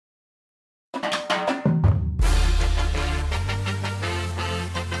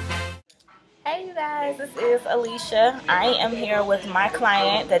Guys, this is Alicia. I am here with my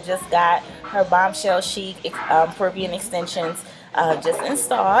client that just got her Bombshell Chic Peruvian extensions just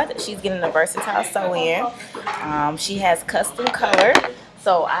installed. She's getting a versatile sew-in. She has custom color,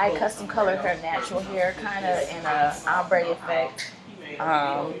 so I custom colored her natural hair kind of in a ombre effect.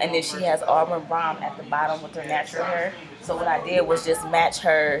 And then she has auburn brown at the bottom with her natural hair. So what I did was just match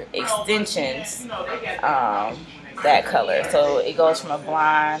her extensions that color. So it goes from a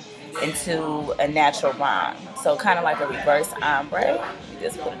blonde into a natural blonde. So kind of like a reverse ombre.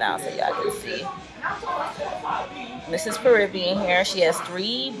 Just put it down so y'all can see. This is Peruvian here. She has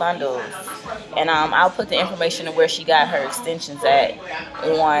 3 bundles. And I'll put the information of where she got her extensions at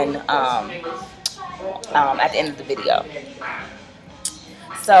on at the end of the video.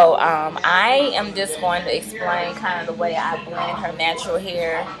 So I am just going to explain kind of the way I blend her natural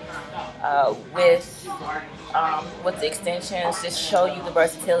hair with the extensions, just show you the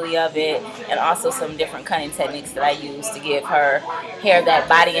versatility of it, and also some different cutting techniques that I use to give her hair that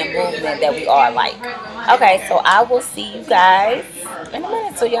body and movement that we all like. Okay, so I will see you guys in a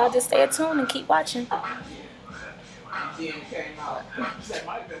minute, so y'all just stay tuned and keep watching.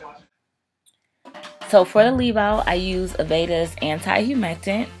 So for the leave out, I use Aveda's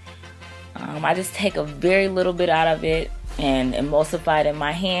Anti-Humectant. I just take a very little bit out of it and emulsify it in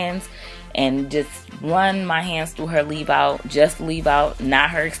my hands and just run my hands through her leave out, just leave out, not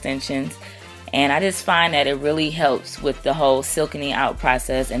her extensions. And I just find that it really helps with the whole silkening out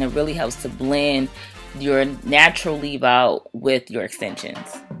process, and it really helps to blend your natural leave out with your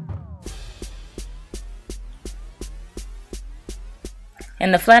extensions.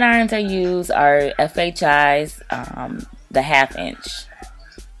 And the flat irons I use are FHI's, the 1/2 inch.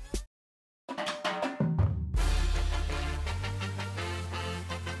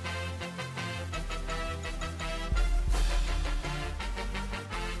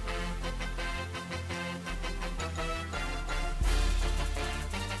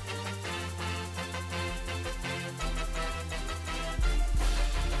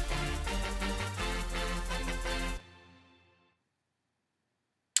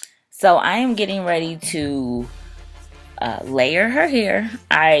 So I am getting ready to layer her hair.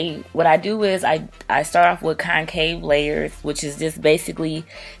 What I do is I start off with concave layers, which is just basically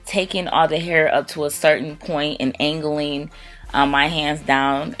taking all the hair up to a certain point and angling my hands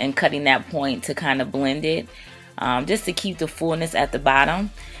down and cutting that point to kind of blend it, just to keep the fullness at the bottom.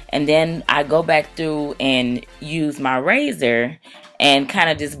 And then I go back through and use my razor and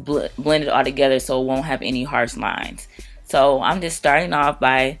kind of just blend it all together so it won't have any harsh lines. So I'm just starting off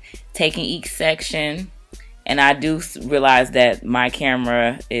by taking each section, and I do realize that my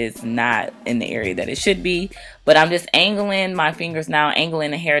camera is not in the area that it should be, but I'm just angling my fingers now,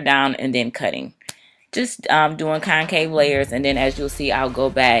 angling the hair down, and then cutting. Just doing concave layers, and then as you'll see, I'll go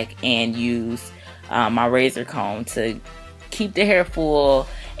back and use my razor comb to keep the hair full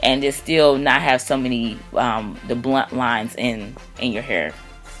and just still not have so many the blunt lines in your hair.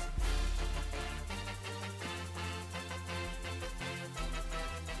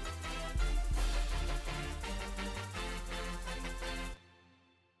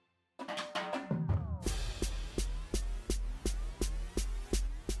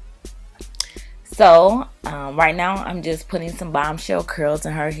 So right now I'm just putting some bombshell curls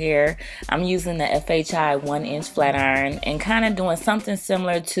in her hair. I'm using the FHI 1-inch flat iron and kind of doing something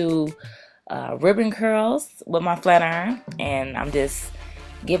similar to ribbon curls with my flat iron, and I'm just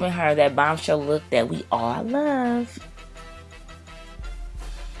giving her that bombshell look that we all love.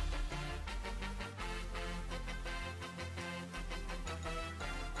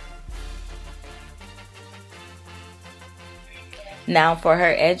 Now for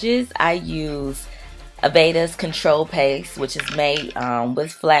her edges, I use Aveda's Control Paste, which is made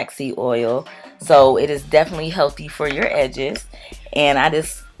with flaxseed oil, so it is definitely healthy for your edges. And I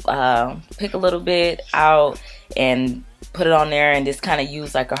just pick a little bit out and put it on there and just kind of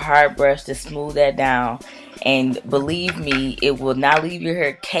use like a hard brush to smooth that down. And believe me, it will not leave your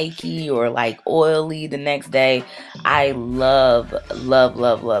hair cakey or like oily the next day. I love, love,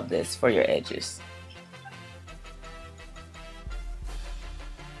 love, love this for your edges.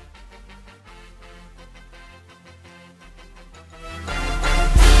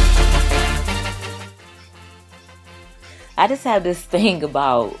 I just have this thing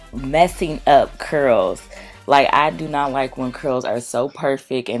about messing up curls. Like, I do not like when curls are so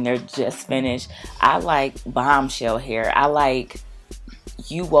perfect and they're just finished. I like bombshell hair. I like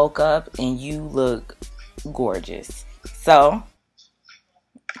you woke up and you look gorgeous. So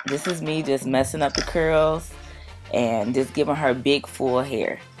this is me just messing up the curls and just giving her big full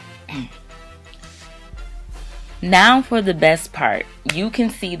hair. Now for the best part. You can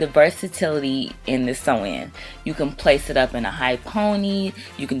see the versatility in the sew-in. You can place it up in a high pony.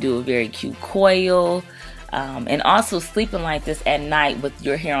 You can do a very cute coil. And also sleeping like this at night with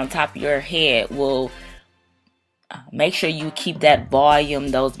your hair on top of your head will make sure you keep that volume,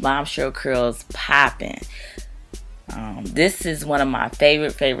 those bombshell curls popping. This is one of my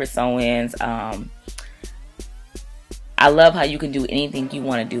favorite sew-ins. I love how you can do anything you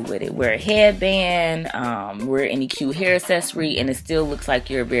want to do with it. Wear a headband, wear any cute hair accessory, and it still looks like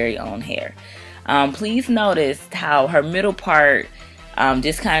your very own hair. Please notice how her middle part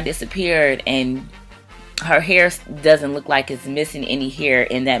just kind of disappeared, and her hair doesn't look like it's missing any hair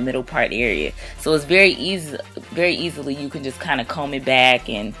in that middle part area. So it's very easily you can just kind of comb it back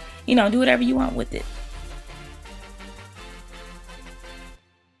and, you know, do whatever you want with it.